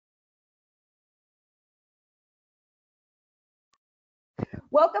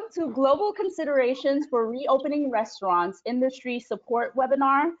Welcome to Global Considerations for Reopening Restaurants Industry Support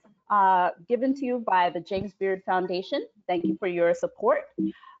webinar given to you by the James Beard Foundation. Thank you for your support.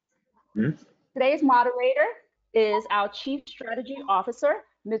 Today's moderator is our Chief Strategy Officer,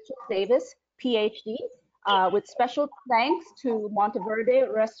 Mitchell Davis, PhD, with special thanks to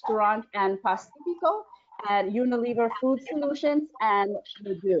Monteverde Restaurant and Pacifico and Unilever Food Solutions and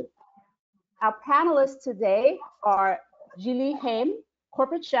Ledoux. Our panelists today are Gili Haim,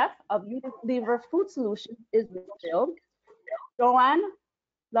 Corporate Chef of Unilever Food Solutions, Israel; Joanne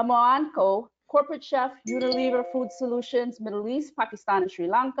Limoanco, Corporate Chef, Unilever Food Solutions, Middle East, Pakistan, and Sri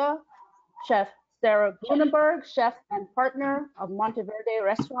Lanka; Chef Sarah Grueneberg, Chef and Partner of Monteverde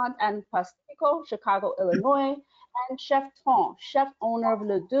Restaurant and Pacifico, Chicago, Illinois; and Chef Ton, Chef Owner of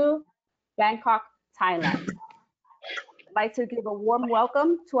Ledoux, Bangkok, Thailand. I'd like to give a warm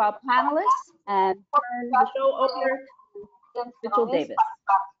welcome to our panelists and turn the show over to Mitchell Davis.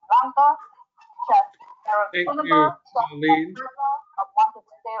 Thank you, Colleen.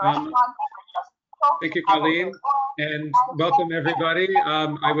 Thank you, Colleen, and welcome everybody.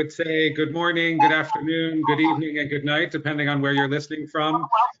 I would say good morning, good afternoon, good evening, and good night, depending on where you're listening from.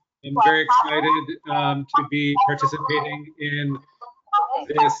 I'm very excited to be participating in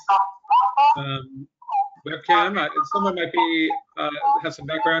this webcam. Someone might be have some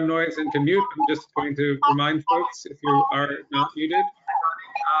background noise and can mute. I'm just going to remind folks if you are not muted.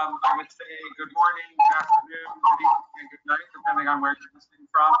 I would say good morning, good afternoon, good evening, and good night, depending on where you're listening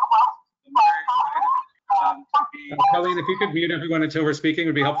from. I'm very excited to be. Colleen, if you could mute everyone until we're speaking,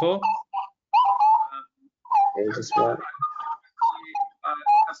 would be helpful. Have some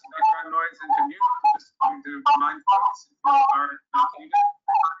background noise and can mute. I'm just going to remind folks if you are not muted.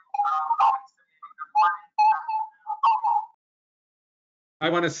 I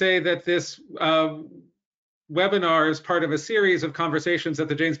want to say that this webinar is part of a series of conversations that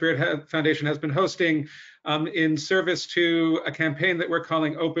the James Beard Foundation has been hosting in service to a campaign that we're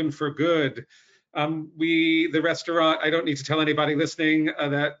calling Open for Good. The restaurant, I don't need to tell anybody listening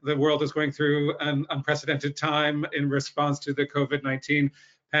that the world is going through an unprecedented time in response to the COVID-19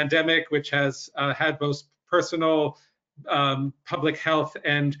 pandemic, which has had both personal, public health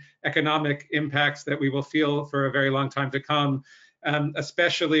and economic impacts that we will feel for a very long time to come.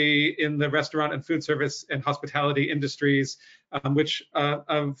 Especially in the restaurant and food service and hospitality industries, which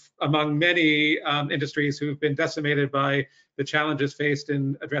among many industries who've been decimated by the challenges faced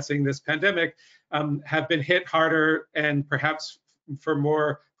in addressing this pandemic, have been hit harder and perhaps for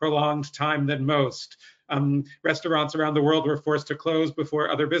more prolonged time than most. Restaurants around the world were forced to close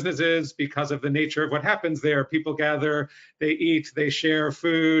before other businesses because of the nature of what happens there. People gather, they eat, they share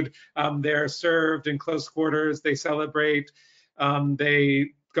food, they're served in close quarters, they celebrate, they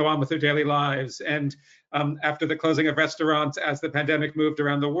go on with their daily lives. And after the closing of restaurants, as the pandemic moved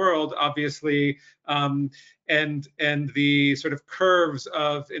around the world, obviously, and the sort of curves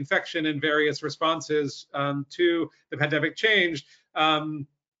of infection and various responses to the pandemic changed, and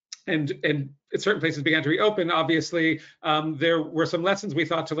certain places began to reopen. Obviously, there were some lessons we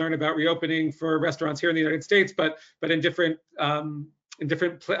thought to learn about reopening for restaurants here in the United States, but in different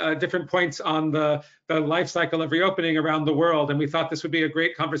different points on the life cycle of reopening around the world. And we thought this would be a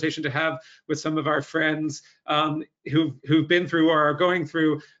great conversation to have with some of our friends who've been through or are going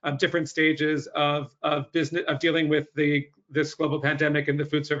through different stages of dealing with this global pandemic in the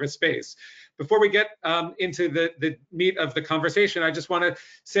food service space. Before we get into the meat of the conversation, I just want to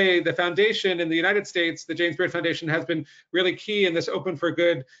say the foundation in the United States, the James Beard Foundation, has been really key in this Open for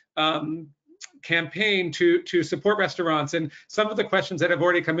Good campaign to support restaurants. And some of the questions that have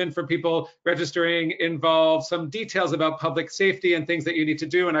already come in from people registering involve some details about public safety and things that you need to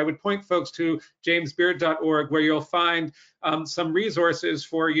do. And I would point folks to jamesbeard.org, where you'll find some resources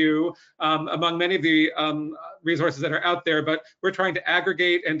for you among many of the resources that are out there. But we're trying to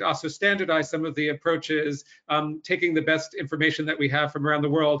aggregate and also standardize some of the approaches, taking the best information that we have from around the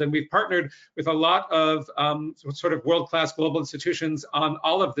world. And we've partnered with a lot of sort of world-class global institutions on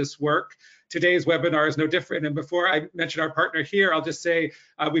all of this work. Today's webinar is no different. And before I mention our partner here, I'll just say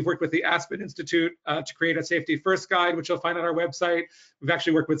we've worked with the Aspen Institute to create a safety first guide, which you'll find on our website. We've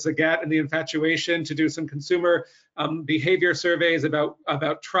actually worked with Zagat and the Infatuation to do some consumer behavior surveys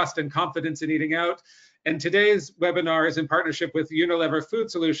about trust and confidence in eating out. And today's webinar is in partnership with Unilever Food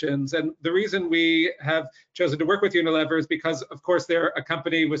Solutions. And the reason we have chosen to work with Unilever is because, of course, they're a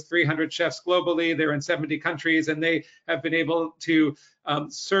company with 300 chefs globally. They're in 70 countries, and they have been able to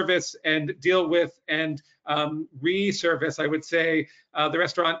service and deal with and reservice, I would say, the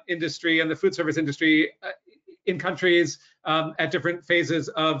restaurant industry and the food service industry in countries at different phases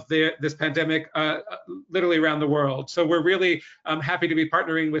of this pandemic, literally around the world. So we're really happy to be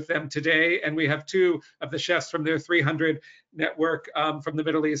partnering with them today. And we have 2 of the chefs from their 300 network from the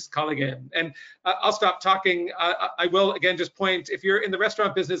Middle East calling in. And I'll stop talking. I will again just point, if you're in the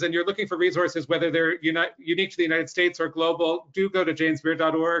restaurant business and you're looking for resources, whether they're unique to the United States or global, do go to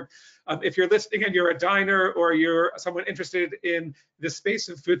jamesbeard.org. If you're listening and you're a diner or you're someone interested in the space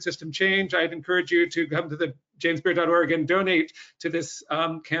of food system change, I'd encourage you to come to the jamesbeard.org and donate to this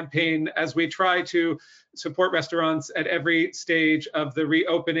campaign as we try to support restaurants at every stage of the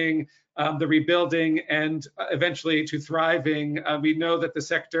reopening, the rebuilding, and eventually to thriving. We know that the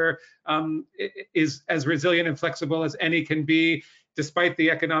sector is as resilient and flexible as any can be, despite the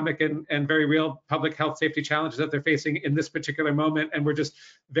economic and very real public health safety challenges that they're facing in this particular moment. And we're just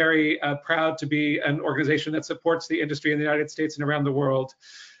very proud to be an organization that supports the industry in the United States and around the world.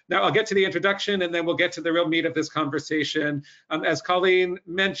 Now I'll get to the introduction and then we'll get to the real meat of this conversation. As Colleen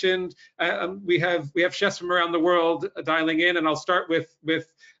mentioned, we have chefs from around the world dialing in, and I'll start with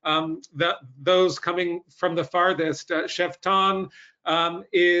those coming from the farthest. Chef Ton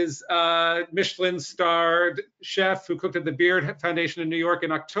is a Michelin-starred chef who cooked at the Beard Foundation in New York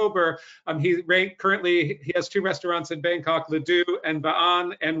in October. Currently he has 2 restaurants in Bangkok, Ledoux and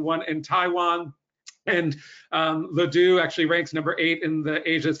Baan, and 1 in Taiwan. And Ledoux actually ranks number 8 in the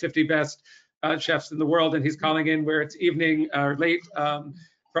Asia's 50 best chefs in the world, and he's calling in where it's evening or late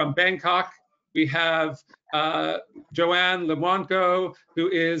from Bangkok. We have Joanne Limoanco, who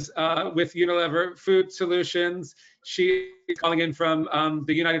is with Unilever Food Solutions. She is calling in from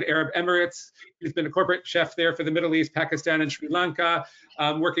the United Arab Emirates. She's been a corporate chef there for the Middle East, Pakistan, and Sri Lanka,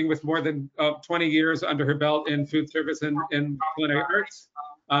 working with more than 20 years under her belt in food service and culinary arts.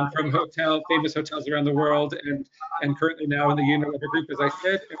 From famous hotels around the world, and currently now in the Unilever group, as I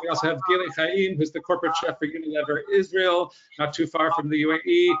said. And we also have Gili, Haim, who's the corporate chef for Unilever Israel, not too far from the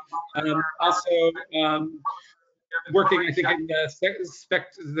UAE. Also working, I think, in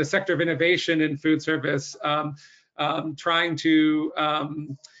the sector of innovation in food service, trying to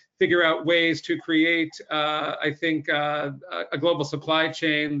figure out ways to create, I think, a global supply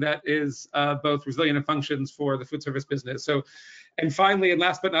chain that is both resilient and functions for the food service business. So. And finally, and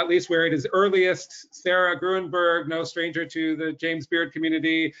last but not least, where it is earliest, Sarah Grueneberg, no stranger to the James Beard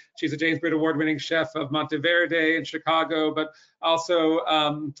community. She's a James Beard award-winning chef of Monteverde in Chicago, but also,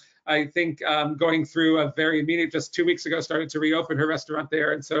 I think, going through a very immediate, just 2 weeks ago, started to reopen her restaurant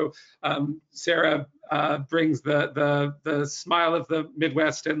there. And so Sarah brings the smile of the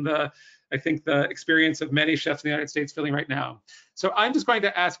Midwest and I think the experience of many chefs in the United States feeling right now. So I'm just going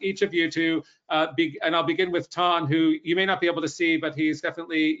to ask each of you to, and I'll begin with Ton, who you may not be able to see, but he's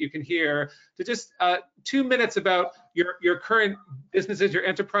definitely, you can hear, to just 2 minutes about your current businesses, your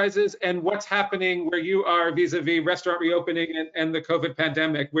enterprises, and what's happening where you are vis-a-vis restaurant reopening and the COVID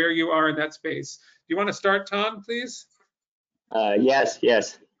pandemic, where you are in that space. Do you want to start, Ton, please? Yes.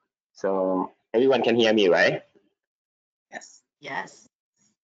 So everyone can hear me, right? Yes.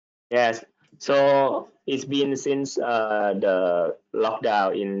 Yes. So it's been since the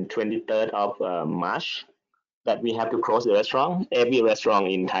lockdown in 23rd of March that we have to close the restaurant, every restaurant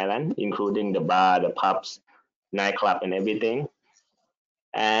in Thailand, including the bar, the pubs, nightclub, and everything.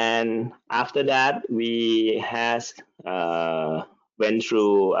 And after that, we has went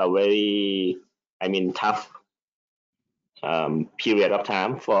through a very, tough period of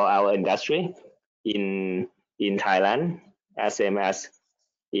time for our industry in Thailand, as same as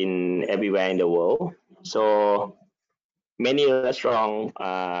in everywhere in the world. So many restaurants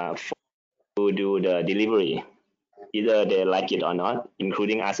who do the delivery, either they like it or not,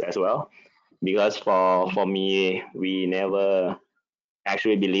 including us as well. Because for me, we never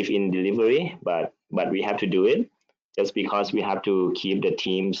actually believe in delivery, but we have to do it just because we have to keep the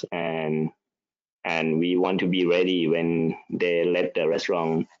teams and we want to be ready when they let the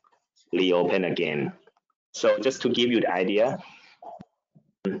restaurant reopen again. So just to give you the idea,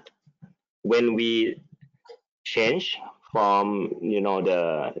 when we change from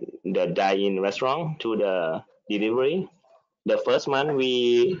the dine-in restaurant to the delivery, the first month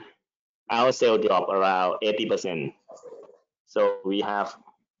our sales drop around 80%. So we have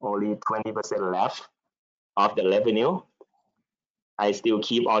only 20% left of the revenue. I still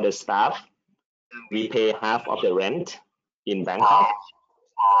keep all the staff. We pay half of the rent in Bangkok.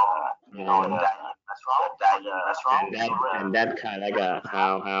 And that kind of like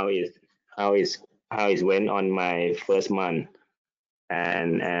how it went on my first month,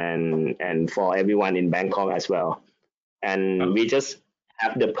 and for everyone in Bangkok as well. And we just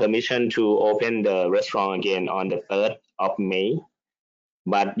have the permission to open the restaurant again on the 3rd of May,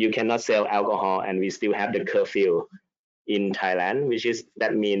 but you cannot sell alcohol, and we still have the curfew in Thailand, which is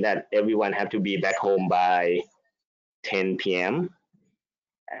that mean that everyone have to be back home by 10 p.m.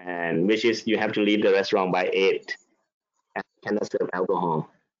 and which is you have to leave the restaurant by 8 and cannot serve alcohol.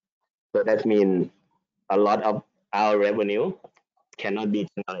 So that means a lot of our revenue cannot be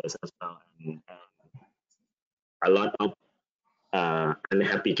generated as well. And a lot of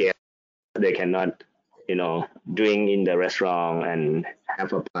unhappy guests, they cannot, drink in the restaurant and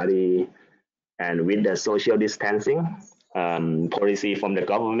have a party. And with the social distancing policy from the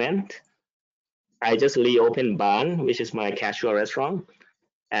government, I just reopened Barn, which is my casual restaurant,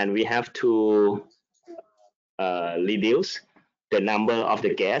 and we have to reduce the number of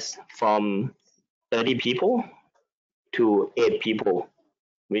the guests from 30 people to 8 people,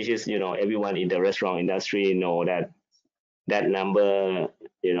 which is, everyone in the restaurant industry know that that number,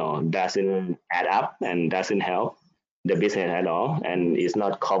 doesn't add up and doesn't help the business at all, and it's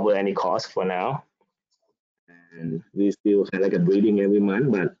not cover any cost for now. And we still have like a breeding every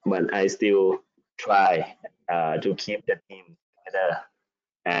month, but I still try to keep the team together.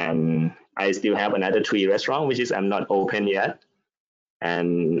 And I still have another 3 restaurants, which is I'm not open yet,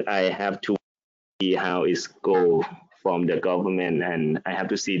 and I have to see how it's go from the government, and I have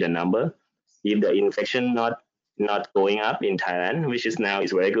to see the number. If the infection not going up in Thailand, which is now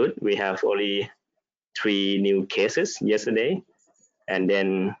is very good. We have only 3 new cases yesterday, and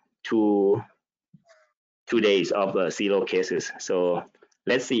then two days of 0 cases. So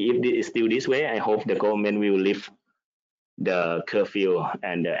let's see if it is still this way. I hope the government will lift the curfew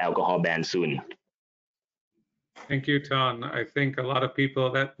and the alcohol ban soon. Thank you, Ton. I think a lot of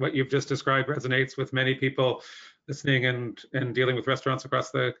people, that what you've just described resonates with many people listening and dealing with restaurants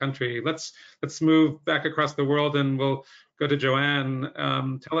across the country. Let's move back across the world, and we'll go to Joanne.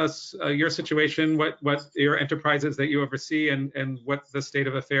 Tell us your situation, what your enterprises that you oversee, and what the state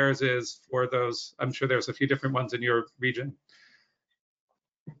of affairs is for those. I'm sure there's a few different ones in your region.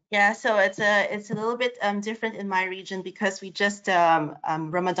 Yeah, so it's a little bit different in my region because we just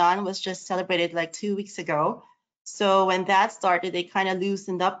Ramadan was just celebrated like 2 weeks ago. So when that started, they kind of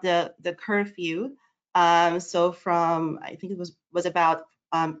loosened up the curfew. So from, I think it was about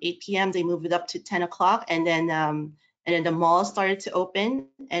 8 p.m. they moved it up to 10 o'clock, and then the malls started to open,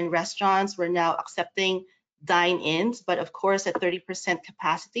 and restaurants were now accepting dine-ins, but of course at 30%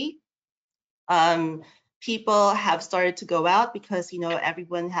 capacity. People have started to go out because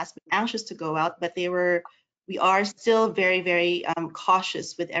everyone has been anxious to go out, but we are still very, very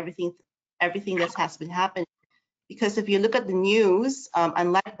cautious with everything that has been happening. Because if you look at the news,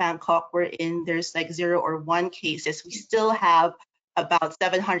 unlike Bangkok, there's like 0 or 1 cases, we still have about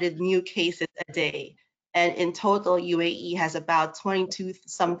 700 new cases a day. And in total, UAE has about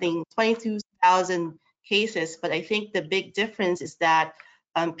 22,000 cases. But I think the big difference is that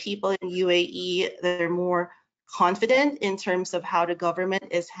people in UAE, they're more confident in terms of how the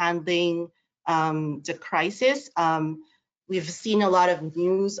government is handling the crisis. We've seen a lot of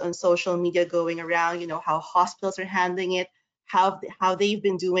news on social media going around, how hospitals are handling it, how they've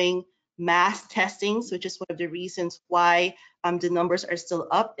been doing mass testings, which is one of the reasons why the numbers are still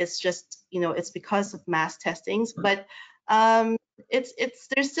up. It's just, it's because of mass testings, but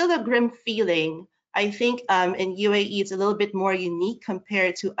there's still a grim feeling. I think in UAE, it's a little bit more unique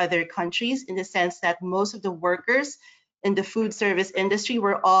compared to other countries in the sense that most of the workers in the food service industry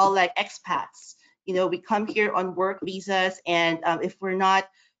were all like expats. We come here on work visas, and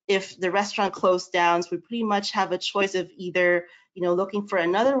if the restaurant closed down, we pretty much have a choice of either, looking for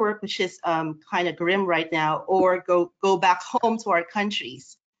another work, which is kind of grim right now, or go back home to our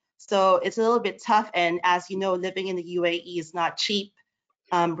countries. So it's a little bit tough, and as you know, living in the UAE is not cheap.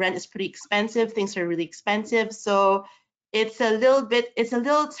 Rent is pretty expensive. Things are really expensive. So it's a little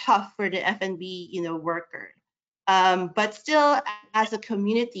tough for the F&B, worker. But still, as a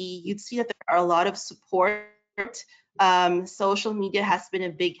community, you'd see that there are a lot of support. Social media has been a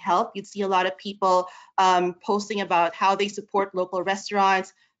big help. You'd see a lot of people posting about how they support local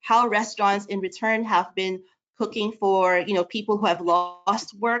restaurants, how restaurants in return have been cooking for, people who have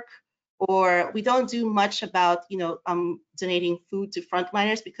lost work. Or we don't do much about, donating food to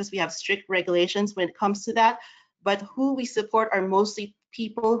frontliners because we have strict regulations when it comes to that. But who we support are mostly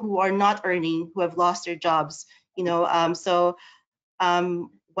people who are not earning, who have lost their jobs. So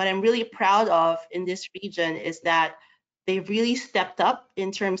what I'm really proud of in this region is that they've really stepped up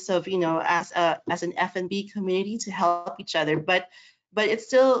in terms of, as an F&B community to help each other. But it's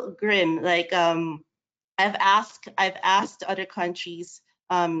still grim. Like I've asked other countries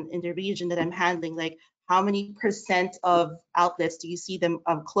in the region that I'm handling, like how many % of outlets do you see them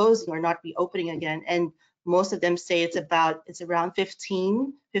closing or not reopening again? And most of them say it's around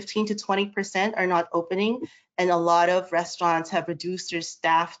 15 to 20% are not opening. and a lot of restaurants have reduced their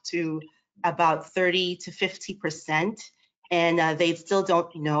staff to about 30 to 50%, and they still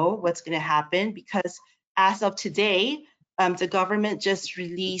don't know what's going to happen, because as of today, the government just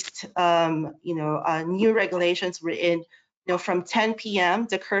released, new regulations wherein, from 10 p.m.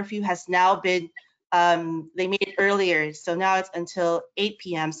 the curfew has now been, they made it earlier, so now it's until 8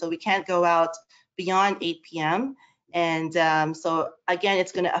 p.m. So we can't go out beyond 8 p.m. And so again,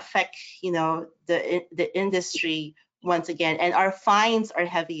 it's going to affect, the industry once again, and our fines are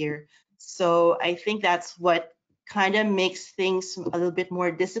heavier. So I think that's what kind of makes things a little bit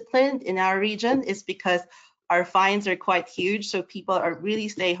more disciplined in our region, is because our fines are quite huge. So people are really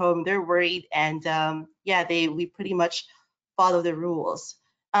stay home, they're worried, and we pretty much follow the rules.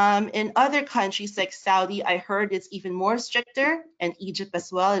 In other countries like Saudi, I heard it's even more stricter, and Egypt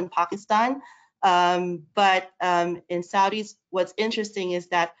as well, and Pakistan. But in Saudis, what's interesting is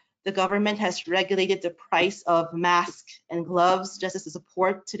that the government has regulated the price of masks and gloves just as a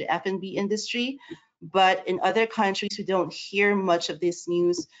support to the F&B industry. But in other countries, we don't hear much of this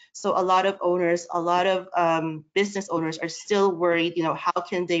news. So a lot of owners, a lot of business owners are still worried, how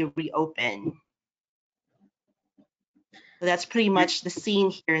can they reopen? So that's pretty much the scene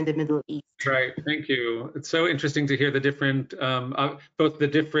here in the Middle East. Right, thank you. It's so interesting to hear the different, both the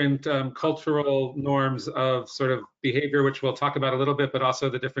different cultural norms of sort of behavior, which we'll talk about a little bit, but also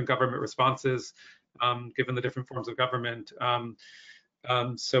the different government responses, given the different forms of government.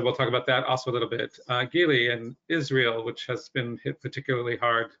 So we'll talk about that also a little bit. Gili and Israel, which has been hit particularly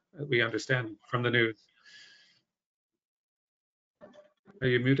hard, we understand from the news. Are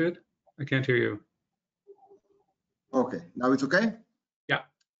you muted? I can't hear you. Okay, now it's okay? Yeah.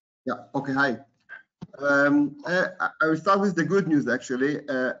 Yeah, okay, hi. I will start with the good news, actually.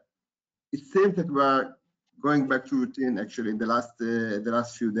 It seems that we are going back to routine, actually, in the last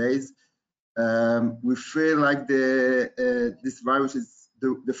few days. We feel like this virus is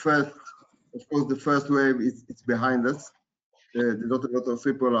the first, of course, the first wave is behind us. Not a lot of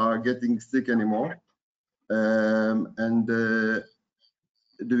people are getting sick anymore.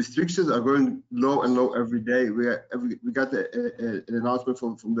 The restrictions are going low and low every day. We got an announcement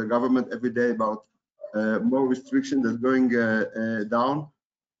from the government every day about more restrictions that's going down.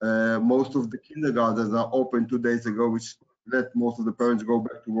 Most of the kindergartens are open 2 days ago, which let most of the parents go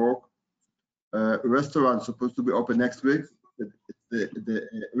back to work. Restaurants supposed to be open next week. The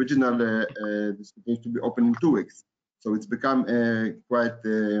original is supposed to be open in 2 weeks. So it's become quite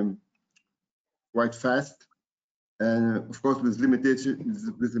fast. And of course, with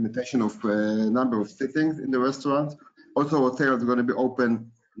limitation of number of sittings in the restaurants. Also, hotels are going to be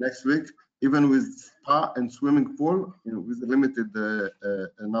open next week, even with spa and swimming pool, with a limited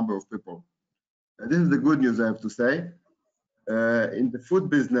number of people. This is the good news, I have to say. In the food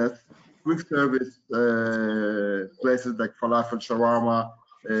business, quick service places like falafel, shawarma,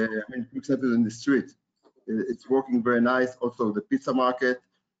 quick service in the street, it's working very nice. Also, the pizza market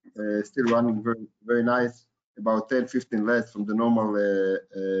still running very, very nice. About 10-15 less from the normal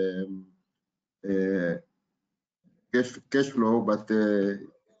cash flow, but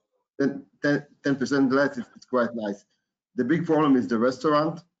 10% less is quite nice. The big problem is the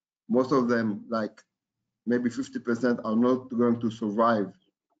restaurant. Most of them, like maybe 50%, are not going to survive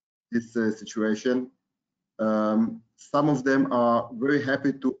this situation. Some of them are very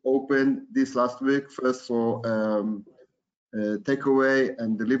happy to open this last week, first for takeaway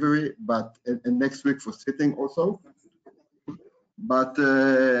and delivery, but and next week for sitting also. But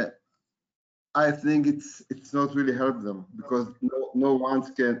I think it's not really helped them, because no one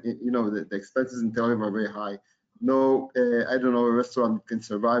can, the expenses in Tel Aviv are very high. No, I don't know, a restaurant can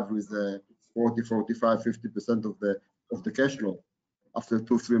survive with 40, 45, 50% of the cash flow after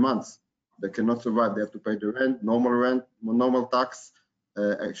 2-3 months. They cannot survive. They have to pay the rent, normal tax.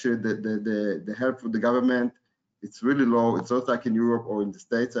 Actually, the help from the government, it's really low. It's not like in Europe or in the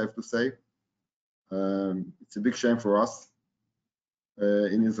States, I have to say. It's a big shame for us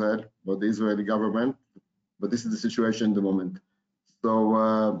in Israel, but the Israeli government. But this is the situation at the moment.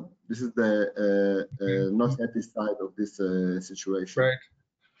 So this is the not happy side of this situation. Right.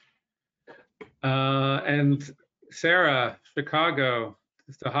 And Sarah, Chicago,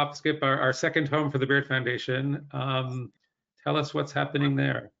 just a hop, skip, our second home for the Beard Foundation. Tell us what's happening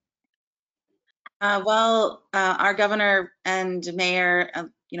there. Our governor and mayor,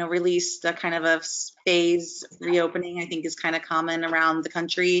 released a kind of a phase reopening, I think is kind of common around the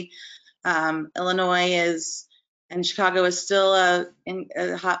country. Illinois and Chicago is still a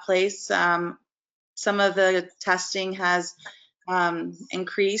hot place. Some of the testing has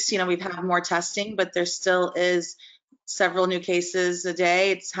increased. We've had more testing, but there still is several new cases a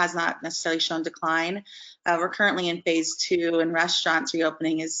day. It has not necessarily shown decline. We're currently in phase 2, and restaurants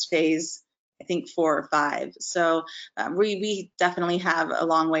reopening is phase, I think, 4 or 5. So we definitely have a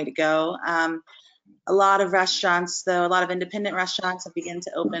long way to go. A lot of restaurants, though, a lot of independent restaurants have begun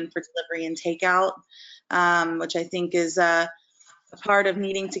to open for delivery and takeout, which I think is a part of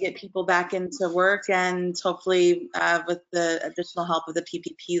needing to get people back into work, and hopefully with the additional help of the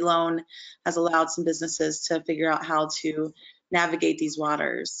PPP loan has allowed some businesses to figure out how to navigate these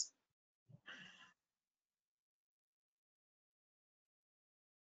waters.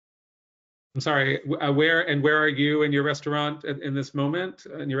 I'm sorry, where are you in your restaurant in this moment,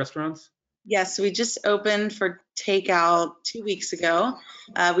 in your restaurants? Yes, we just opened for takeout 2 weeks ago.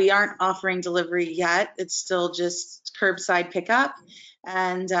 We aren't offering delivery yet. It's still just curbside pickup.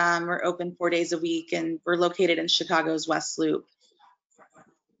 And we're open 4 days a week, and we're located in Chicago's West Loop.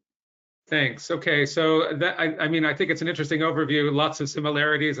 Thanks. Okay, so that I mean, I think it's an interesting overview. Lots of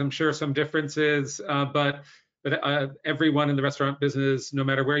similarities, I'm sure some differences, but everyone in the restaurant business, no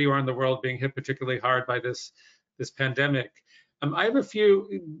matter where you are in the world, being hit particularly hard by this pandemic. I have a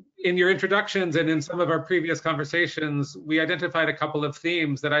few, in your introductions and in some of our previous conversations, we identified a couple of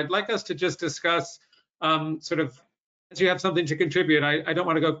themes that I'd like us to just discuss sort of as you have something to contribute. I don't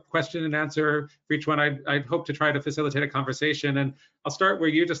want to go question and answer for each one. I'd hope to try to facilitate a conversation. And I'll start where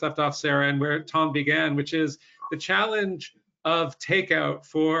you just left off, Sarah, and where Tom began, which is the challenge of takeout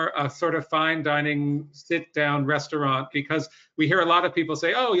for a sort of fine dining sit-down restaurant, because we hear a lot of people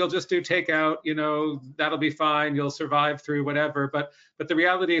say, oh, you'll just do takeout, you know, that'll be fine, you'll survive through whatever. But the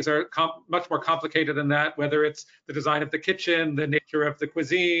realities are much more complicated than that, whether it's the design of the kitchen, the nature of the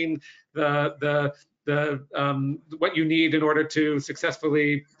cuisine, what you need in order to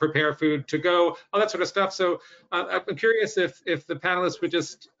successfully prepare food to go, all that sort of stuff. So I'm curious if the panelists would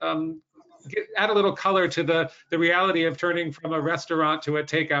just add a little color to the reality of turning from a restaurant to a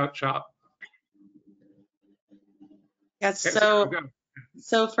takeout shop. Yes, Okay,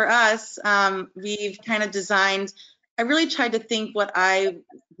 so for us, we've kind of designed, I really tried to think what I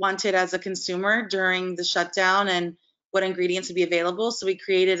wanted as a consumer during the shutdown and what ingredients would be available. So we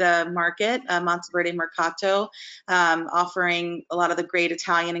created a market, a Monteverde Mercato, offering a lot of the great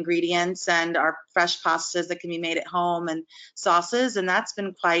Italian ingredients and our fresh pastas that can be made at home and sauces, and that's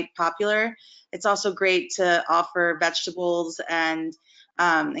been quite popular. It's also great to offer vegetables and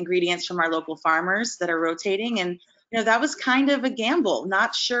ingredients from our local farmers that are rotating. And you know, that was kind of a gamble,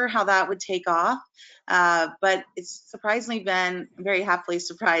 not sure how that would take off, but it's surprisingly been very happily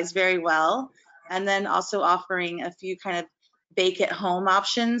surprised very well. And then also offering a few kind of bake at home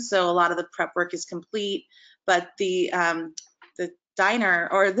options. So a lot of the prep work is complete, but the diner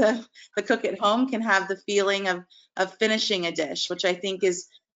or the cook at home can have the feeling of finishing a dish, which I think is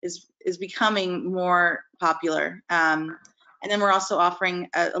becoming more popular. And then we're also offering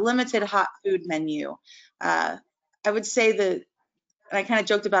a limited hot food menu. I would say that, and I kind of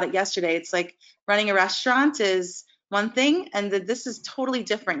joked about it yesterday, it's like running a restaurant is one thing, and that this is totally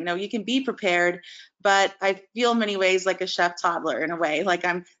different. You know, you can be prepared, but I feel in many ways like a chef toddler in a way, like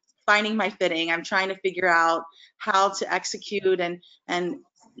I'm finding my fitting. I'm trying to figure out how to execute, and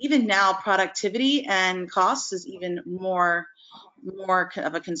even now productivity and costs is even more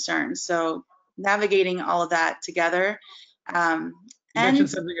of a concern. So navigating all of that together. You mentioned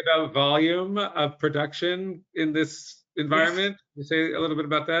something about volume of production in this environment. Can you say a little bit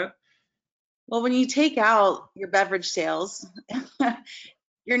about that? Well, when you take out your beverage sales,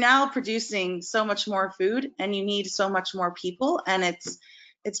 you're now producing so much more food, and you need so much more people, and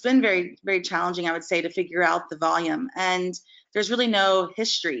it's been very, very challenging, I would say, to figure out the volume. And there's really no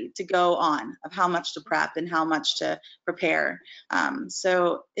history to go on of how much to prep and how much to prepare.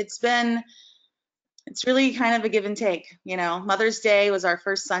 So it's really kind of a give and take. You know, Mother's Day was our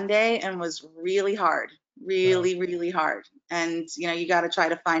first Sunday and was really hard, really hard. And you know, you got to try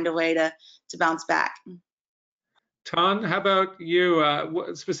to find a way to bounce back. Ton, how about you?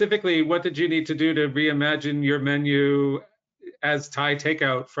 Specifically, what did you need to do to reimagine your menu as Thai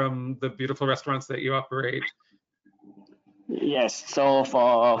takeout from the beautiful restaurants that you operate? Yes, so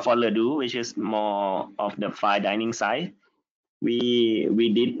for Ledu, which is more of the fine dining side, we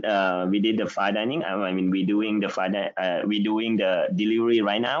did the fine dining. I mean, we're doing the delivery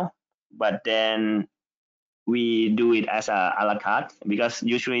right now, but then we do it as a la carte, because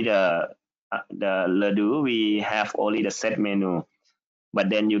usually the Ledu we have only the set menu, but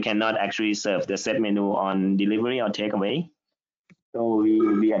then you cannot actually serve the set menu on delivery or takeaway. So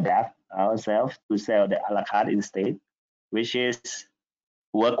we adapt ourselves to sell the a la carte instead, which is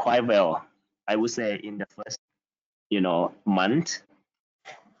work quite well, I would say, in the first month.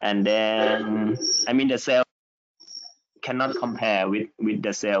 And then I mean the sales cannot compare with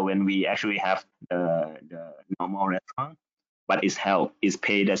the sale when we actually have the normal restaurant, but it's help is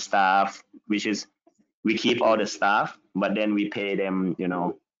pay the staff, which is we keep all the staff, but then we pay them,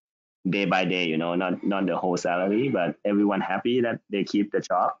 day by day, not the whole salary, but everyone happy that they keep the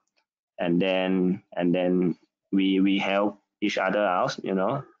job, and then we help each other out,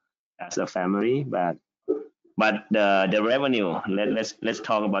 as a family. But the revenue, let's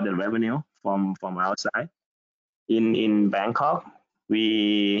talk about the revenue from outside. In Bangkok,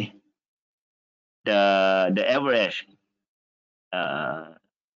 the average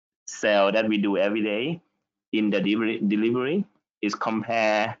sale that we do every day in the delivery is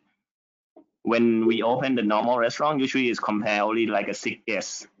compare when we open the normal restaurant, usually is compare only like a 6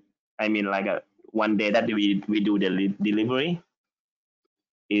 guests. I mean, like a one day that we do the delivery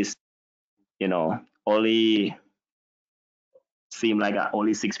is, only seem like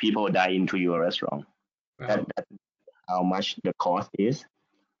only 6 people die into your restaurant. Wow. That's how much the cost is,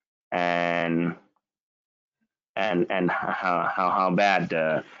 and how bad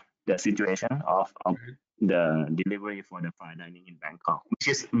the situation of the delivery for the fine dining in Bangkok, which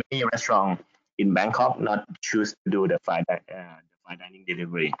is many restaurants in Bangkok not choose to do the fine dining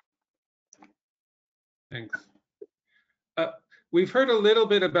delivery. Thanks. We've heard a little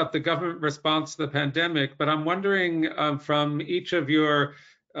bit about the government response to the pandemic, but I'm wondering from each of your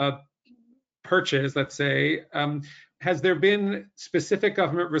perches, let's say, has there been specific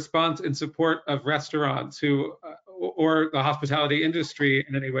government response in support of restaurants who or the hospitality industry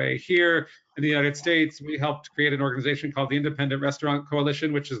in any way? Here in the United States, we helped create an organization called the Independent Restaurant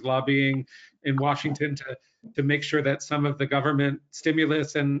Coalition, which is lobbying in Washington to make sure that some of the government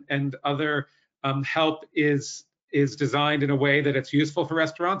stimulus and other help is designed in a way that it's useful for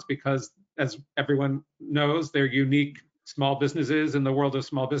restaurants, because as everyone knows, they're unique small businesses in the world of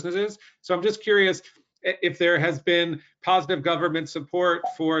small businesses. So I'm just curious if there has been positive government support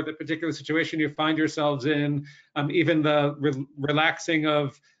for the particular situation you find yourselves in, even the relaxing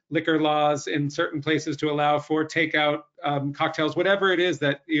of liquor laws in certain places to allow for takeout cocktails, whatever it is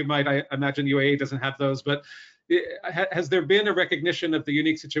that you might, I imagine UAE doesn't have those, but has there been a recognition of the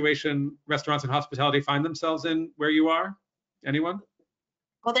unique situation restaurants and hospitality find themselves in where you are? Anyone?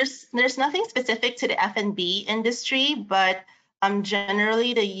 Well, there's nothing specific to the F&B industry, but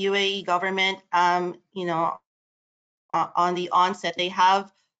generally the UAE government, on the onset, they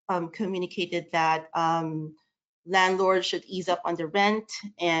have communicated that landlords should ease up on the rent,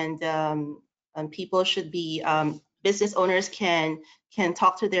 and people should be business owners can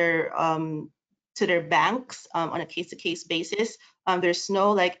talk to their banks on a case-to-case basis. There's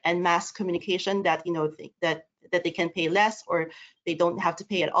no like en masse communication that that they can pay less or they don't have to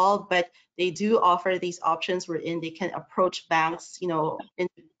pay at all, but they do offer these options wherein they can approach banks,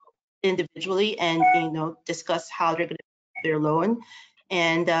 individually and discuss how they're going to pay their loan.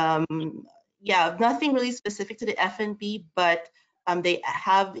 And yeah, nothing really specific to the F&B, but they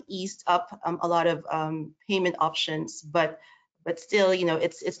have eased up a lot of payment options, but still,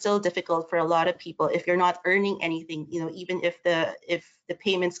 it's still difficult for a lot of people if you're not earning anything. Even if the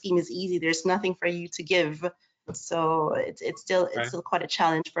payment scheme is easy, there's nothing for you to give. So it's still quite a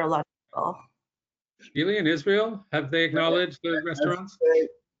challenge for a lot of people. Gili, in Israel, have they acknowledged the restaurants?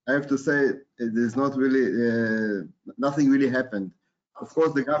 I have to say, there's not really, nothing really happened. Of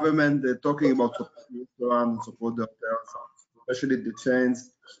course, the government, they're talking about support the restaurants, support the hotels, especially the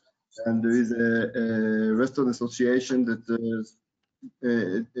chains. And there is a restaurant association that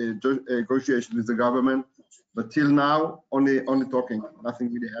negotiation with the government. But till now, only talking,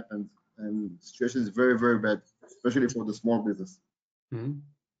 nothing really happened. And the situation is very, very bad, especially for the small business. Mm-hmm.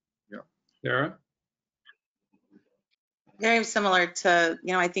 Yeah. Sarah? Very similar to,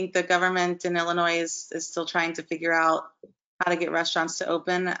 I think the government in Illinois is still trying to figure out how to get restaurants to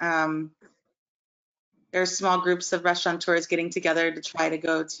open. There are small groups of restaurateurs getting together to try to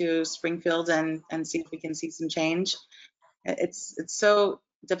go to Springfield and see if we can see some change. It's so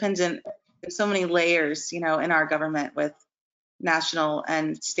dependent. There's so many layers, in our government with national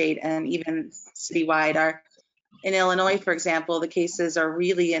and state and even citywide. In Illinois, for example, the cases are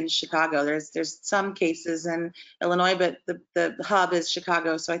really in Chicago. There's some cases in Illinois, but the hub is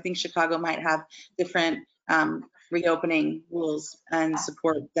Chicago. So I think Chicago might have different reopening rules and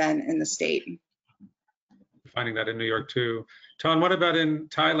support than in the state. Finding that in New York too. Ton, what about in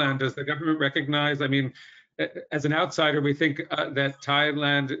Thailand? Does the government recognize, I mean, as an outsider, we think that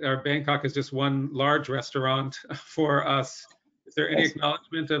Thailand or Bangkok is just one large restaurant for us. Is there any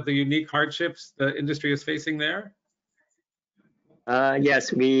acknowledgement of the unique hardships the industry is facing there?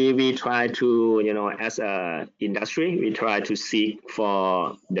 Yes, we try to, as a industry, we try to seek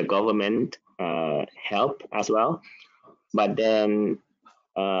for the government help as well. but then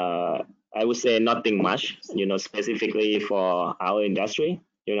I would say nothing much, specifically for our industry.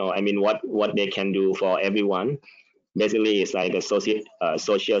 I mean, what they can do for everyone, basically it's like a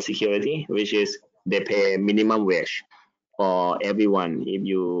social security, which is they pay minimum wage for everyone if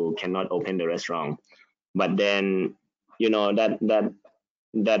you cannot open the restaurant. But then,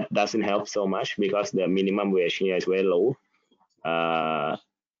 that doesn't help so much because the minimum wage here is very low.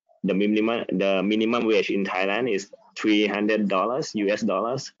 The minimum wage in Thailand is $300 US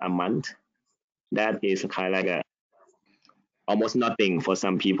dollars a month. That is kind of like almost nothing for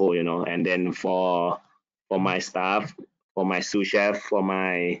some people, And then for my staff, for my sous chef, for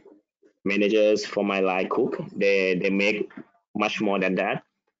my managers, for my line cook, they make much more than that.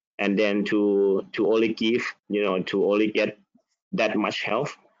 And then to only give, to only get that much help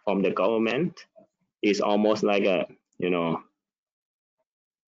from the government is almost like a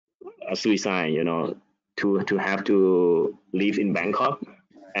suicide, to have to live in Bangkok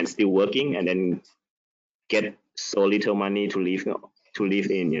and still working and then get so little money to live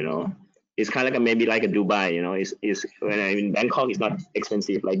in. It's kind of like maybe like a Dubai, it's when I'm in Bangkok, it's not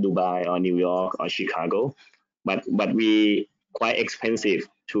expensive like Dubai or New York or Chicago, but we quite expensive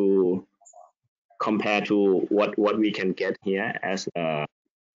to compare to what we can get here as a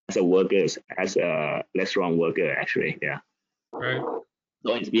workers, as a restaurant worker, actually. Yeah. Right.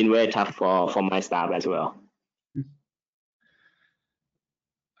 So it's been very tough for my staff as well.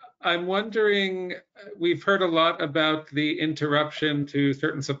 I'm wondering, we've heard a lot about the interruption to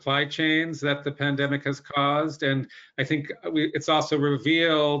certain supply chains that the pandemic has caused, and I think it's also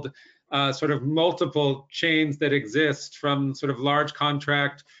revealed sort of multiple chains that exist, from sort of large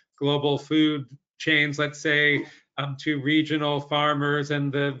contract global food chains, let's say, to regional farmers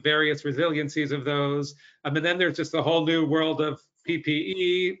and the various resiliencies of those. And then there's just a whole new world of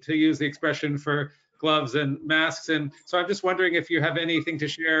PPE, to use the expression, for gloves and masks. And so I'm just wondering if you have anything to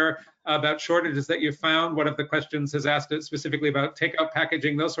share about shortages that you found. One of the questions has asked it specifically about takeout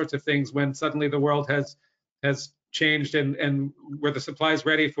packaging, those sorts of things, when suddenly the world has changed and where the supply is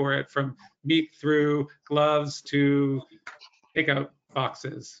ready for it, from meat through gloves to takeout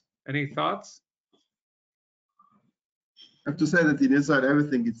boxes. Any thoughts? I have to say that in inside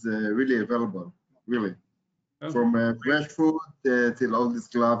everything is really available, really. Oh, from fresh food till all these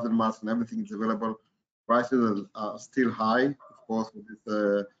gloves and masks and everything is available. Prices are still high, of course, with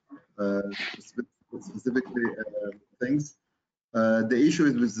this, specifically things. The issue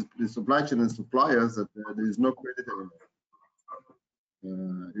is with the supply chain and suppliers that there is no credit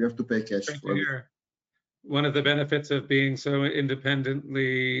anymore. You have to pay cash. For it. One of the benefits of being so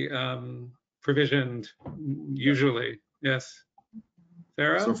independently provisioned, usually. Yes.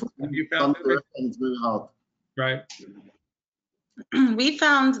 Sarah, So for have you found it? It's very hard. Right. We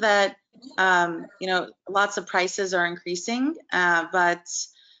found that lots of prices are increasing, but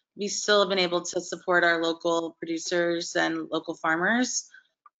we still have been able to support our local producers and local farmers.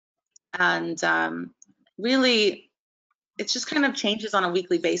 And really, it just kind of changes on a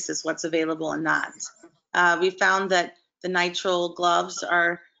weekly basis what's available and not. We found that the nitrile gloves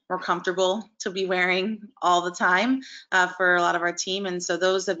are more comfortable to be wearing all the time for a lot of our team, and so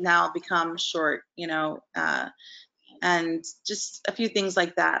those have now become short, and just a few things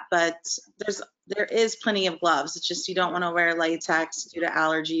like that. But there is plenty of gloves. It's just you don't want to wear latex due to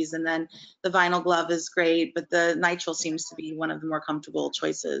allergies, and then the vinyl glove is great, but the nitrile seems to be one of the more comfortable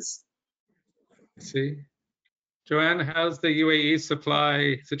choices. See, Joanne, how's the UAE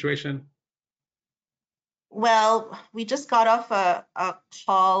supply situation? Well, we just got off a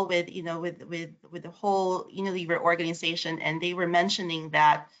call with with the whole Unilever organization, and they were mentioning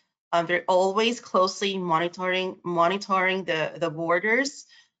that they're always closely monitoring the borders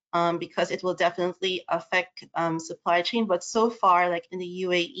because it will definitely affect supply chain. But so far, like in the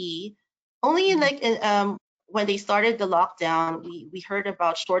UAE, only like when they started the lockdown, we heard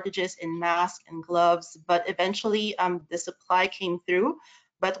about shortages in masks and gloves, but eventually the supply came through.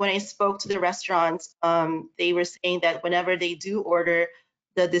 But when I spoke to the restaurants, they were saying that whenever they do order,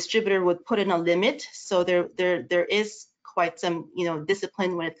 the distributor would put in a limit. So there is quite some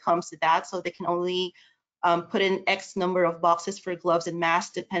discipline when it comes to that. So they can only put in X number of boxes for gloves and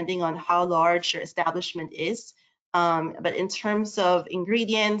masks depending on how large your establishment is. But in terms of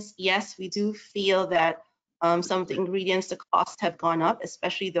ingredients, yes, we do feel that some of the ingredients, the costs have gone up,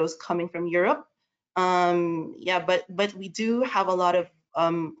 especially those coming from Europe. Yeah, but we do have a lot of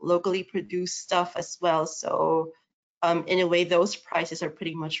locally produced stuff as well. So in a way, those prices are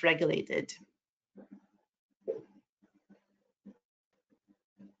pretty much regulated.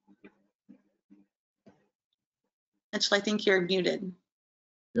 Mitchell, I think you're muted.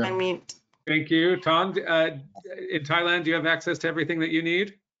 Yeah. I mean, Thank you. Ton, in Thailand, do you have access to everything that you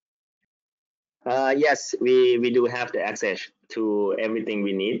need? Yes, we do have the access to everything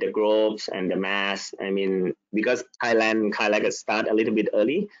we need, the gloves and the mask. I mean, because Thailand kind of like start a little bit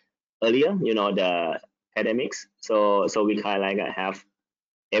earlier, the pandemics. So we kind of like have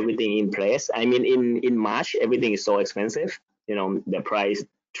everything in place. I mean, in March, everything is so expensive. The price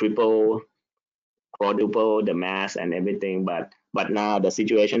triple, quadruple, the mask and everything. But now the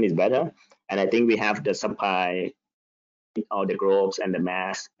situation is better, and I think we have the supply, all the gloves and the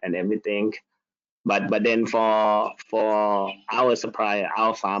mask and everything. But then for our supplier,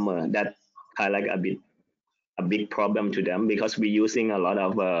 our farmer, that kind of like a big problem to them, because we're using a lot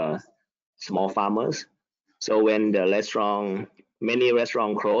of small farmers. So when the many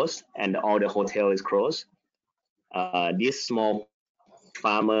restaurant close and all the hotel is closed, this small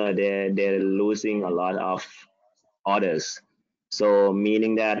farmer, they're losing a lot of orders. So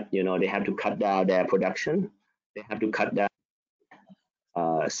meaning that they have to cut down their production, they have to cut down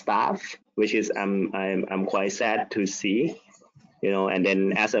staff, which is I'm quite sad to see. And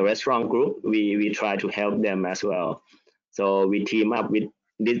then as a restaurant group, we try to help them as well. So we team up with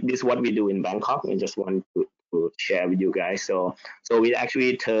this is what we do in Bangkok. I just want to share with you guys. So we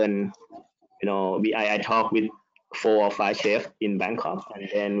actually turn, I talk with 4 or 5 chefs in Bangkok, and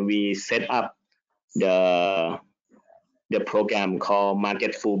then we set up the program called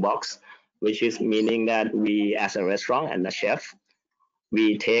Market Full Box, which is meaning that we as a restaurant and a chef,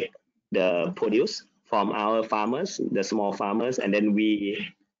 we take the produce from our farmers, the small farmers, and then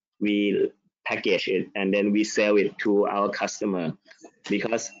we package it, and then we sell it to our customer.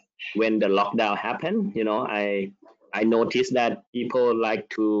 Because when the lockdown happened, I noticed that people like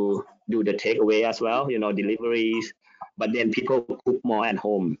to do the takeaway as well, deliveries, but then people cook more at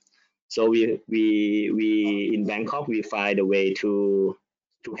home. So we in Bangkok, we find a way to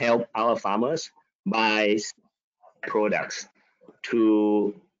help our farmers buy products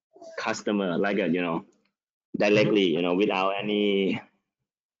to customer, like directly, without any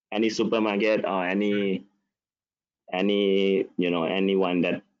supermarket or anyone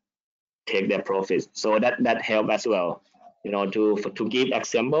that take their profits. So that help as well, to give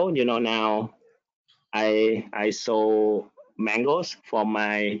example. Now I sold mangoes for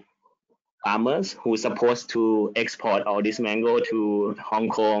my farmers who supposed to export all this mango to Hong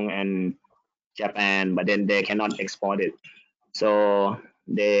Kong and Japan, but then they cannot export it. So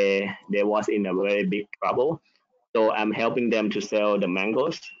they was in a very big trouble. So I'm helping them to sell the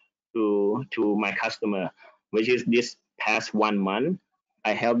mangoes to my customer, which is this past 1 month.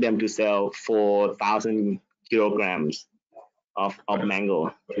 I help them to sell 4,000 kilograms of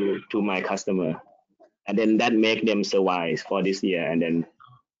mango to my customer, and then that make them survive for this year. And then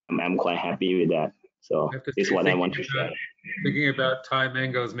I'm quite happy with that. So this is what I want to share. Thinking about Thai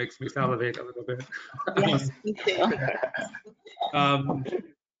mangoes makes me salivate a little bit. Yes, me too.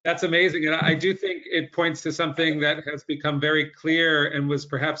 That's amazing. And I do think it points to something that has become very clear and was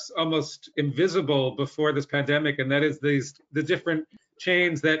perhaps almost invisible before this pandemic. And that is the different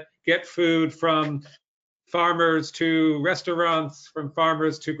chains that get food from farmers to restaurants, from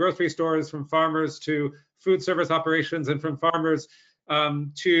farmers to grocery stores, from farmers to food service operations, and from farmers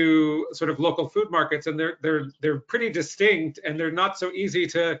to sort of local food markets. And they're pretty distinct, and they're not so easy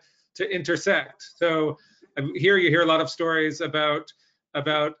to intersect. So here you hear a lot of stories about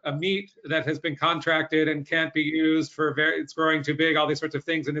a meat that has been contracted and can't be used for it's growing too big, all these sorts of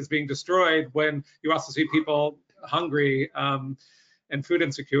things, and is being destroyed, when you also see people hungry and food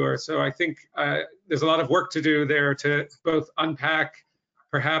insecure. So I think there's a lot of work to do there to both unpack,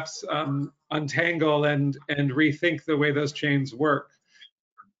 perhaps untangle and rethink the way those chains work.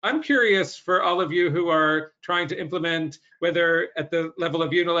 I'm curious, for all of you who are trying to implement, whether at the level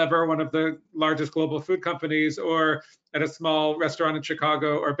of Unilever, one of the largest global food companies, or at a small restaurant in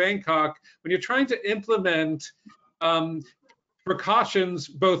Chicago or Bangkok, when you're trying to implement precautions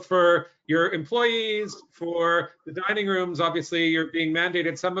both for your employees, for the dining rooms, obviously you're being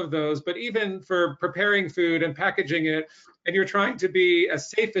mandated some of those, but even for preparing food and packaging it, and you're trying to be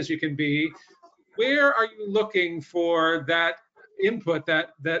as safe as you can be, where are you looking for that input,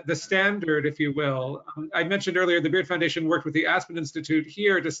 that the standard, if you will? I mentioned earlier the Beard Foundation worked with the Aspen Institute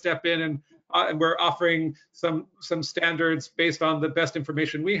here to step in, and we're offering some standards based on the best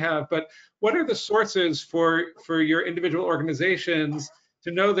information we have. But what are the sources for your individual organizations to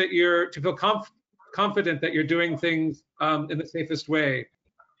know that to feel confident that you're doing things in the safest way?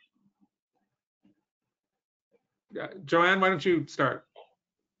 Joanne, why don't you start?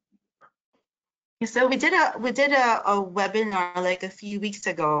 So we did a webinar like a few weeks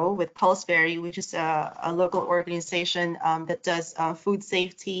ago with Pulseberry, which is a local organization that does food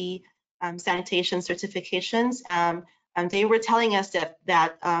safety sanitation certifications. And they were telling us that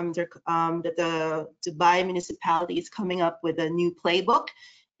that the Dubai municipality is coming up with a new playbook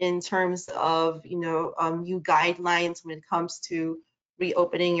in terms of new guidelines when it comes to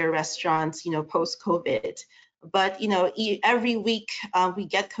reopening your restaurants, post-COVID. But every week we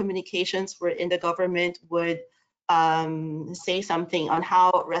get communications wherein the government would say something on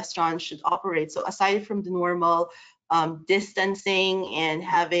how restaurants should operate. So aside from the normal distancing and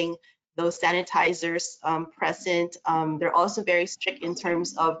having those sanitizers present, they're also very strict in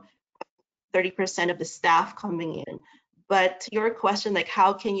terms of 30% of the staff coming in. But to your question, like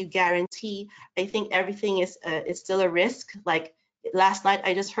how can you guarantee? I think everything is still a risk. Like last night,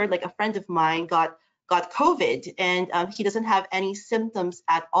 I just heard like a friend of mine got COVID, and he doesn't have any symptoms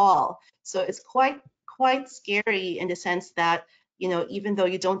at all. So it's quite scary in the sense that even though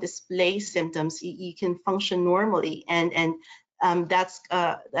you don't display symptoms, you can function normally, and that's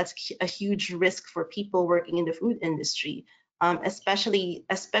a huge risk for people working in the food industry, especially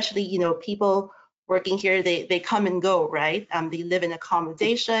people working here. They come and go, right? They live in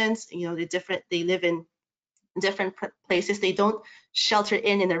accommodations. They live in different places. They don't shelter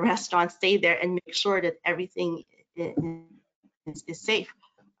in a restaurant, stay there, and make sure that everything is safe.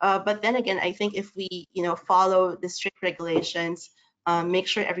 But then again, I think if we follow the strict regulations, make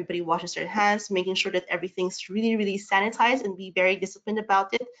sure everybody washes their hands, making sure that everything's really sanitized, and be very disciplined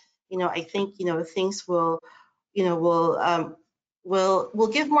about it. I think things will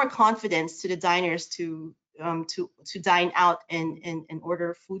give more confidence to the diners to dine out and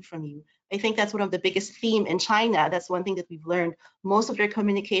order food from you. I think that's one of the biggest theme in China. That's one thing that we've learned. Most of their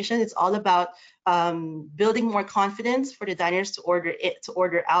communication is all about building more confidence for the diners to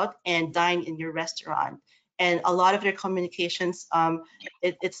order out and dine in your restaurant. And a lot of their communications,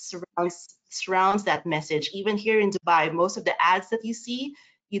 it surrounds that message. Even here in Dubai, most of the ads that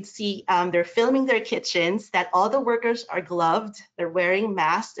you'd see they're filming their kitchens, that all the workers are gloved, they're wearing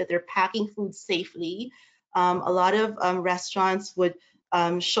masks, that they're packing food safely. A lot of restaurants would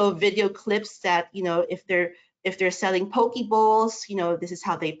show video clips that if they're selling poke bowls, this is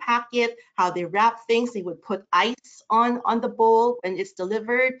how they pack it, how they wrap things. They would put ice on the bowl when it's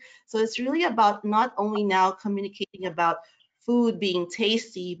delivered. So it's really about not only now communicating about food being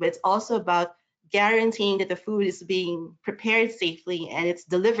tasty, but it's also about guaranteeing that the food is being prepared safely and it's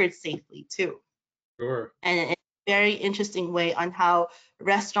delivered safely too. Sure. And it's a very interesting way on how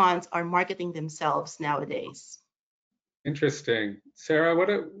restaurants are marketing themselves nowadays. Interesting. Sarah,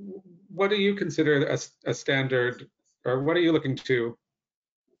 what do you consider a standard, or what are you looking to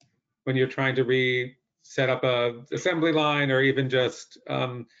when you're trying to set up a assembly line, or even just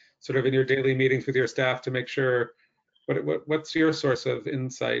sort of in your daily meetings with your staff to make sure, what's your source of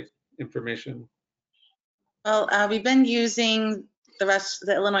insight information? Well, we've been using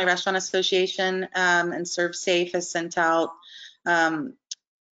the Illinois Restaurant Association, and ServeSafe has sent out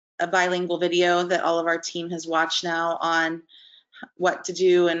a bilingual video that all of our team has watched now on what to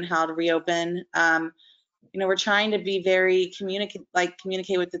do and how to reopen. We're trying to be very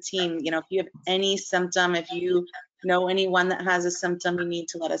communicate with the team. If you have any symptom, if you know anyone that has a symptom, you need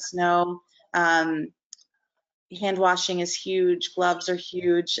to let us know. Hand washing is huge. Gloves are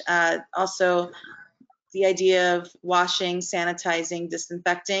huge. Also, the idea of washing, sanitizing,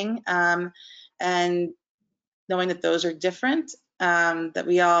 disinfecting, and knowing that those are different, that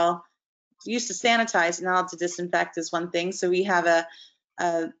we all used to sanitize, now to disinfect is one thing. So we have a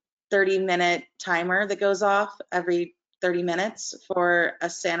 30-minute timer that goes off every 30 minutes for a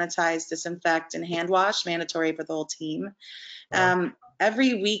sanitize, disinfect, and hand wash, mandatory for the whole team.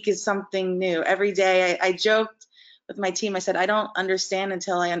 Every week is something new. Every day, I joked with my team, I said, I don't understand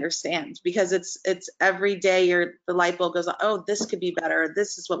until I understand, because it's every day the light bulb goes on, oh, this could be better.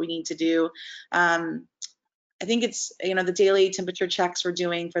 This is what we need to do. I think it's, the daily temperature checks we're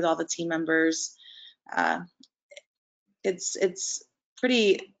doing for all the team members. It's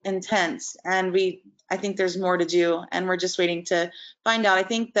pretty intense, and I think there's more to do, and we're just waiting to find out. I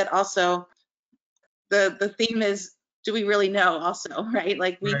think that also the theme is, do we really know also, right?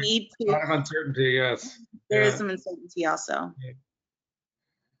 Like we need to. A lot of uncertainty, yes. There is some uncertainty also.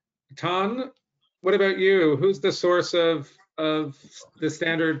 Tan, what about you? Who's the source of the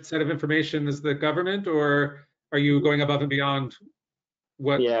standard set of information? Is the government, or are you going above and beyond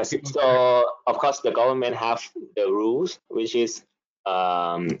what? Yes, so of course the government have the rules, which is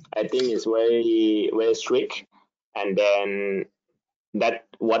I think is very strict, and then that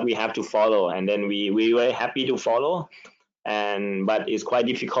what we have to follow, and then we were happy to follow, but it's quite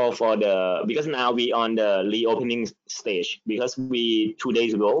difficult because now we on the reopening stage, because 2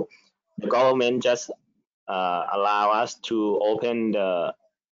 days ago the government just allow us to open the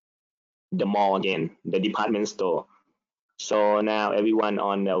the mall again, the department store. So now everyone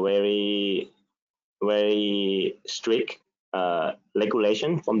on a very strict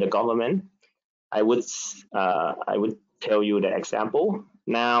regulation from the government. I would tell you the example.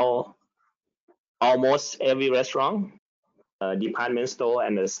 Now almost every restaurant, department store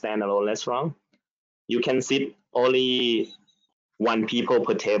and a standalone restaurant, you can sit only one people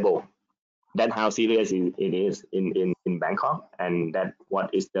per table. That's how serious it is in Bangkok, and that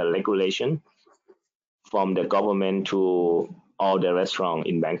what is the regulation from the government to all the restaurant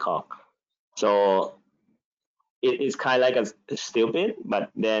in Bangkok. So it is kind of like a stupid, but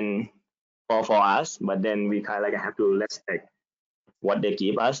then for us, but then we kind of like have to respect what they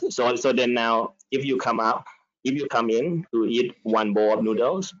give us. So then now, if you come in to eat one bowl of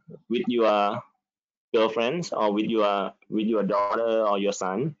noodles with your girlfriends or with your daughter or your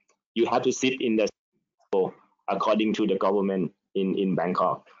son, you have to sit in the table according to the government in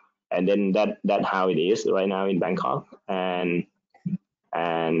Bangkok, and then that how it is right now in Bangkok, and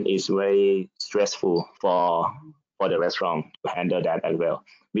it's very stressful for the restaurant to handle that as well,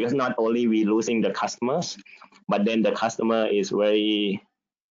 because not only we losing the customers, but then the customer is very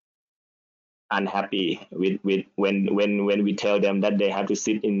unhappy with when we tell them that they have to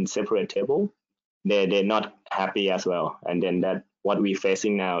sit in separate table. They're not happy as well, and then that what we're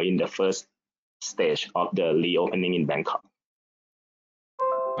facing now in the first stage of the reopening in Bangkok.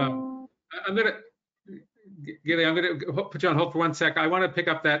 Gili, I'm going to put you on hold for 1 sec. I want to pick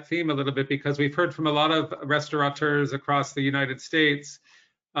up that theme a little bit because we've heard from a lot of restaurateurs across the United States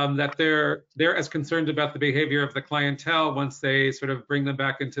that they're as concerned about the behavior of the clientele once they sort of bring them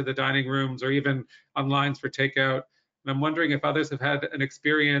back into the dining rooms or even on lines for takeout. And I'm wondering if others have had an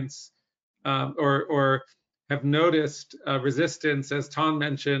experience or have noticed resistance, as Tom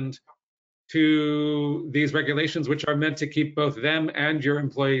mentioned, to these regulations, which are meant to keep both them and your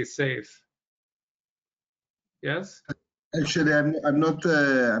employees safe. Yes. Actually, I don't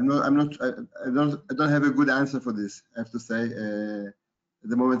have a good answer for this. I have to say, at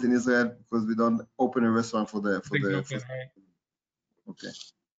the moment in Israel, because we don't open a restaurant for the. Okay.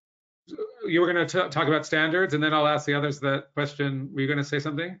 You were going to talk about standards, and then I'll ask the others that question. Were you going to say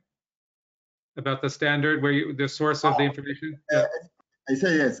something about the standard, where the source of the information? I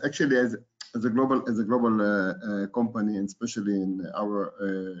say yes. Actually, as a global company, and especially in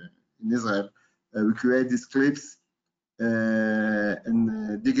Israel. We create these clips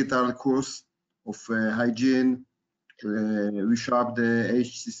and digital course of hygiene. We sharp the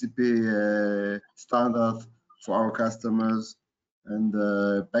HACCP standard for our customers, and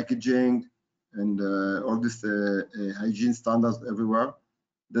packaging, and all these hygiene standards everywhere.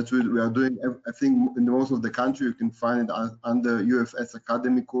 That's what we are doing. I think in most of the country you can find it under UFS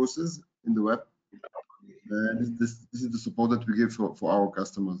Academy courses in the web. This is the support that we give for our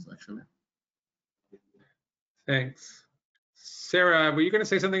customers, actually. Thanks. Sarah, were you going to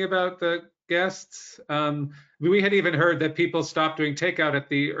say something about the guests? We had even heard that people stopped doing takeout at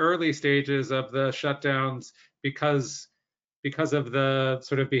the early stages of the shutdowns because of the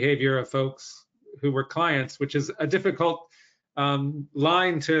sort of behavior of folks who were clients, which is a difficult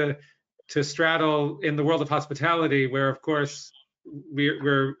line to straddle in the world of hospitality, where of course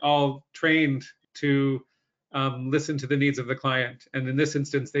we're all trained to listen to the needs of the client, and in this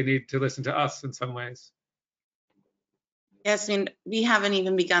instance they need to listen to us in some ways. Yes, I mean, we haven't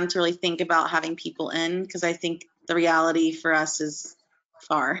even begun to really think about having people in, because I think the reality for us is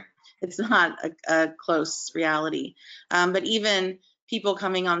far. It's not a close reality. But even people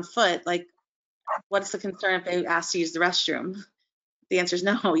coming on foot, like, what's the concern if they ask to use the restroom? The answer is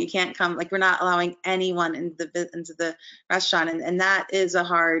no, you can't come. Like, we're not allowing anyone into the restaurant, and that is a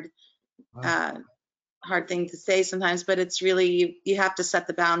hard thing to say sometimes. But it's really, you have to set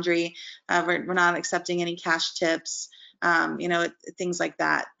the boundary. We're not accepting any cash tips. You know, things like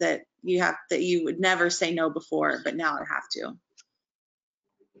that you would never say no before, but now I have to.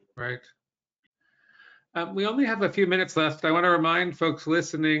 Right. We only have a few minutes left. I want to remind folks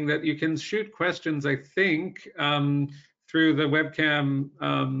listening that you can shoot questions, I think, through the webcam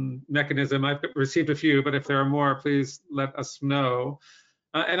mechanism. I've received a few, but if there are more, please let us know.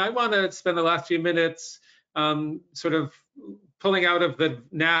 And I want to spend the last few minutes sort of pulling out of the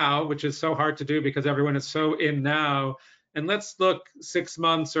now, which is so hard to do because everyone is so in now, and let's look 6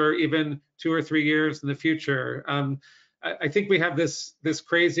 months or even 2 or 3 years in the future. I think we have this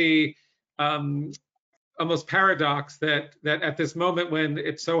crazy almost paradox that at this moment when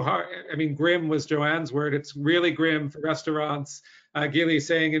it's so hard, I mean, grim was Joanne's word, it's really grim for restaurants. Gili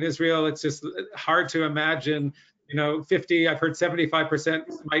saying in Israel, it's just hard to imagine, you know, 50, I've heard 75%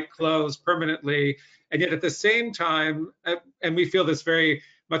 might close permanently. And yet at the same time, and we feel this very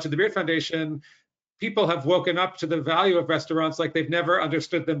much of the Beard Foundation, people have woken up to the value of restaurants like they've never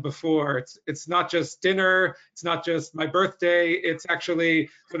understood them before. It's not just dinner, it's not just my birthday, it's actually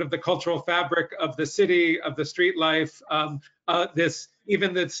sort of the cultural fabric of the city, of the street life, this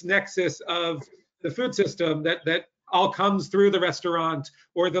nexus of the food system that all comes through the restaurant,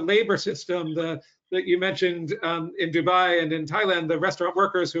 or the labor system, that you mentioned in Dubai and in Thailand, the restaurant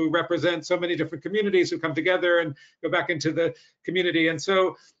workers who represent so many different communities who come together and go back into the community. And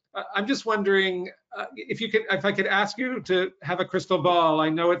so I'm just wondering if I could ask you to have a crystal ball. I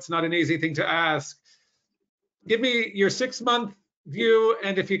know it's not an easy thing to ask. Give me your 6-month view,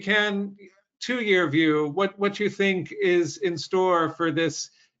 and if you can, 2-year view. What you think is in store for this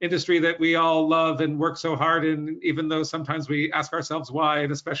industry that we all love and work so hard in, even though sometimes we ask ourselves why,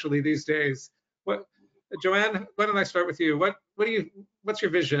 and especially these days. Joanne, why don't I start with you? What's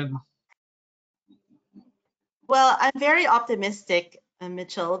your vision? Well, I'm very optimistic,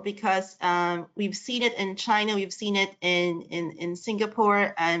 Mitchell, because we've seen it in China, we've seen it in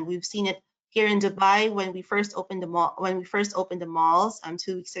Singapore, and we've seen it here in Dubai when we first opened the malls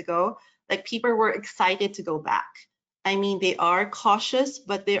 2 weeks ago. Like, people were excited to go back. I mean, they are cautious,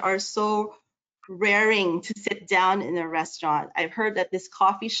 but they are so raring to sit down in a restaurant. I've heard that this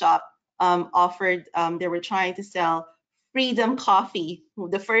coffee shop offered, they were trying to sell freedom coffee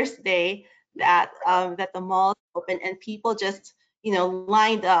the first day that the mall opened, and people just,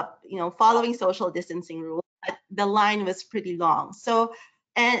 lined up, following social distancing rules. The line was pretty long. So,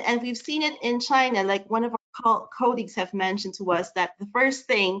 and we've seen it in China. Like, one of our colleagues have mentioned to us that the first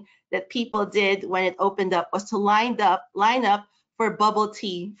thing that people did when it opened up was to line up for bubble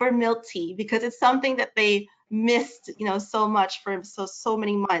tea, for milk tea, because it's something that they missed, so much for so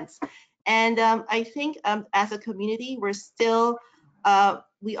many months. And I think as a community, we're still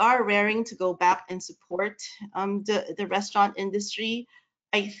we are raring to go back and support the restaurant industry.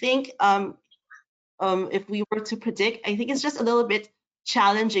 I think if we were to predict, I think it's just a little bit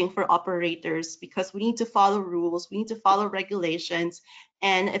challenging for operators, because we need to follow rules, we need to follow regulations,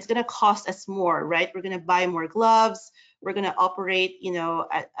 and it's going to cost us more, right? We're going to buy more gloves, we're going to operate,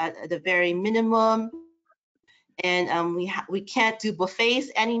 at the very minimum, and we can't do buffets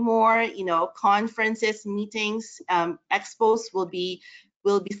anymore. Conferences, meetings, expos will be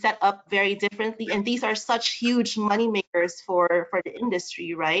set up very differently, and these are such huge money makers for the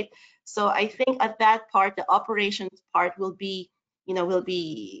industry, right? So I think at that part, the operations part will be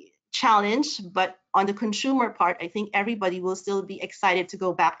challenged, but on the consumer part, I think everybody will still be excited to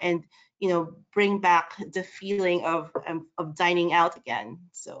go back and bring back the feeling of dining out again.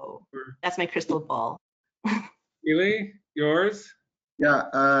 So that's my crystal ball. Gili, yours? Yeah,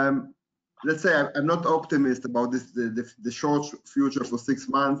 let's say I'm not optimist about this, the short future for 6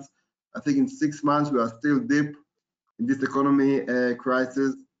 months. I think in 6 months we are still deep in this economy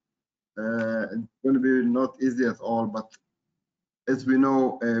crisis. It's going to be not easy at all, but as we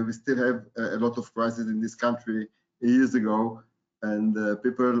know, we still have a lot of crises in this country years ago, and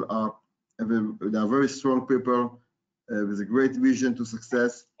people are very strong people with a great vision to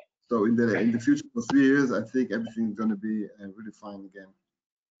success. So in the future for 3 years, I think everything is going to be really fine again.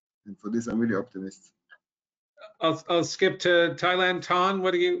 And for this, I'm really optimistic. I'll skip to Thailand. Ton,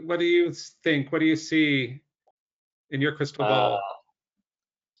 what do you think? What do you see in your crystal ball?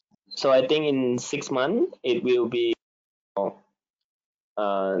 So I think in 6 months it will be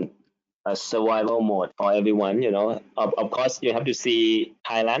a survival mode for everyone. Of course, you have to see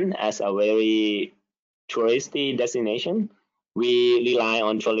Thailand as a very touristy destination. We rely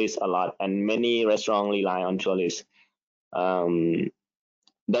on tourists a lot, and many restaurants rely on tourists.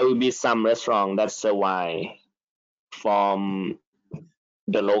 There will be some restaurants that survive from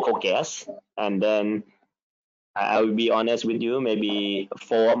the local guests, and then I will be honest with you, maybe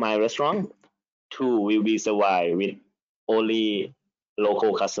 4 of my restaurants, 2 will be survive with only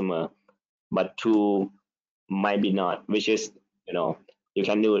local customer, but 2 might be not, which is, you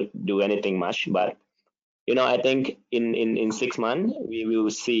can do anything much. But I think in 6 months we will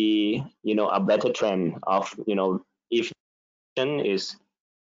see a better trend of if is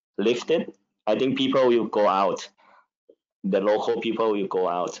lifted. I think people will go out, the local people will go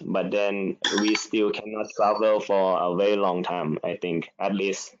out, but then we still cannot travel for a very long time. I think at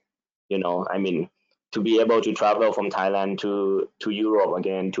least to be able to travel from Thailand to Europe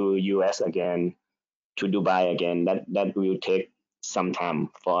again, to US again, to Dubai again, that will take some time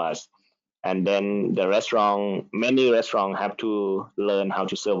for us. And then many restaurants have to learn how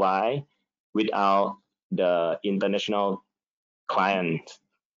to survive without the international clients,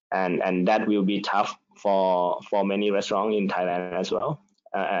 and that will be tough for many restaurants in Thailand as well,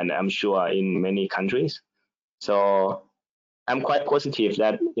 and I'm sure in many countries. So I'm quite positive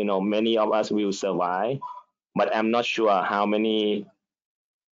that many of us will survive, but I'm not sure how many.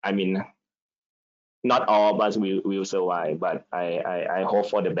 I mean, not all of us will survive, but I hope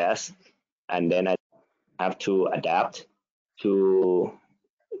for the best, and then I have to adapt to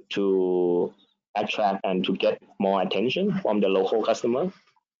attract and to get more attention from the local customer,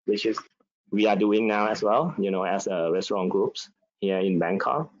 which is we are doing now as well, as a restaurant groups here in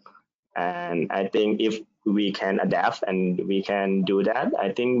Bangkok. And I think if we can adapt and we can do that,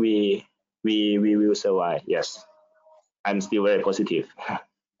 I think we will survive. Yes, I'm still very positive.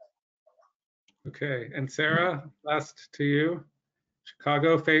 Okay, and Sarah, last to you.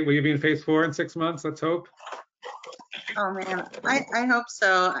 Chicago, will you be in phase 4 in 6 months? Let's hope. Oh man, I hope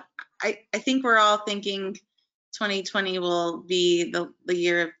so. I think we're all thinking 2020 will be the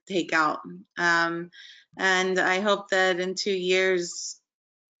year of takeout. And I hope that in 2 years,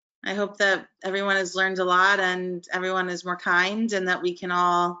 I hope that everyone has learned a lot and everyone is more kind, and that we can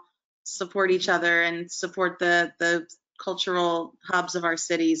all support each other and support the cultural hubs of our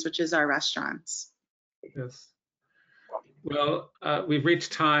cities, which is our restaurants. Yes. Well, we've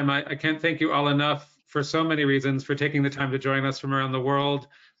reached time. I can't thank you all enough for so many reasons, for taking the time to join us from around the world,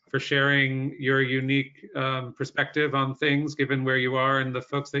 for sharing your unique perspective on things, given where you are and the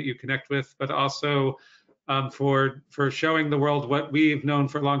folks that you connect with, but also for showing the world what we've known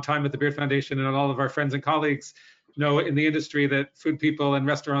for a long time at the Beard Foundation, and all of our friends and colleagues know in the industry, that food people and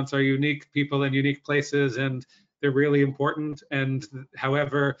restaurants are unique people in unique places, and they're really important. And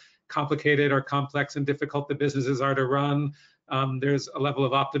however complicated or complex and difficult the businesses are to run, there's a level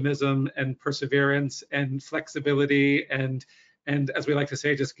of optimism and perseverance and flexibility and as we like to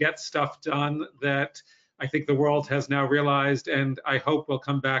say, just get stuff done, that I think the world has now realized, and I hope will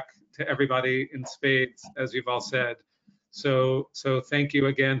come back to everybody in spades, as you've all said. So thank you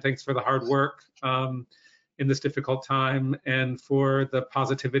again. Thanks for the hard work in this difficult time, and for the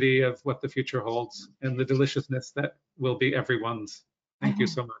positivity of what the future holds, and the deliciousness that will be everyone's. Thank you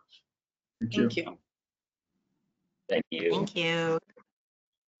so much. Thank you. Thank you. Thank you.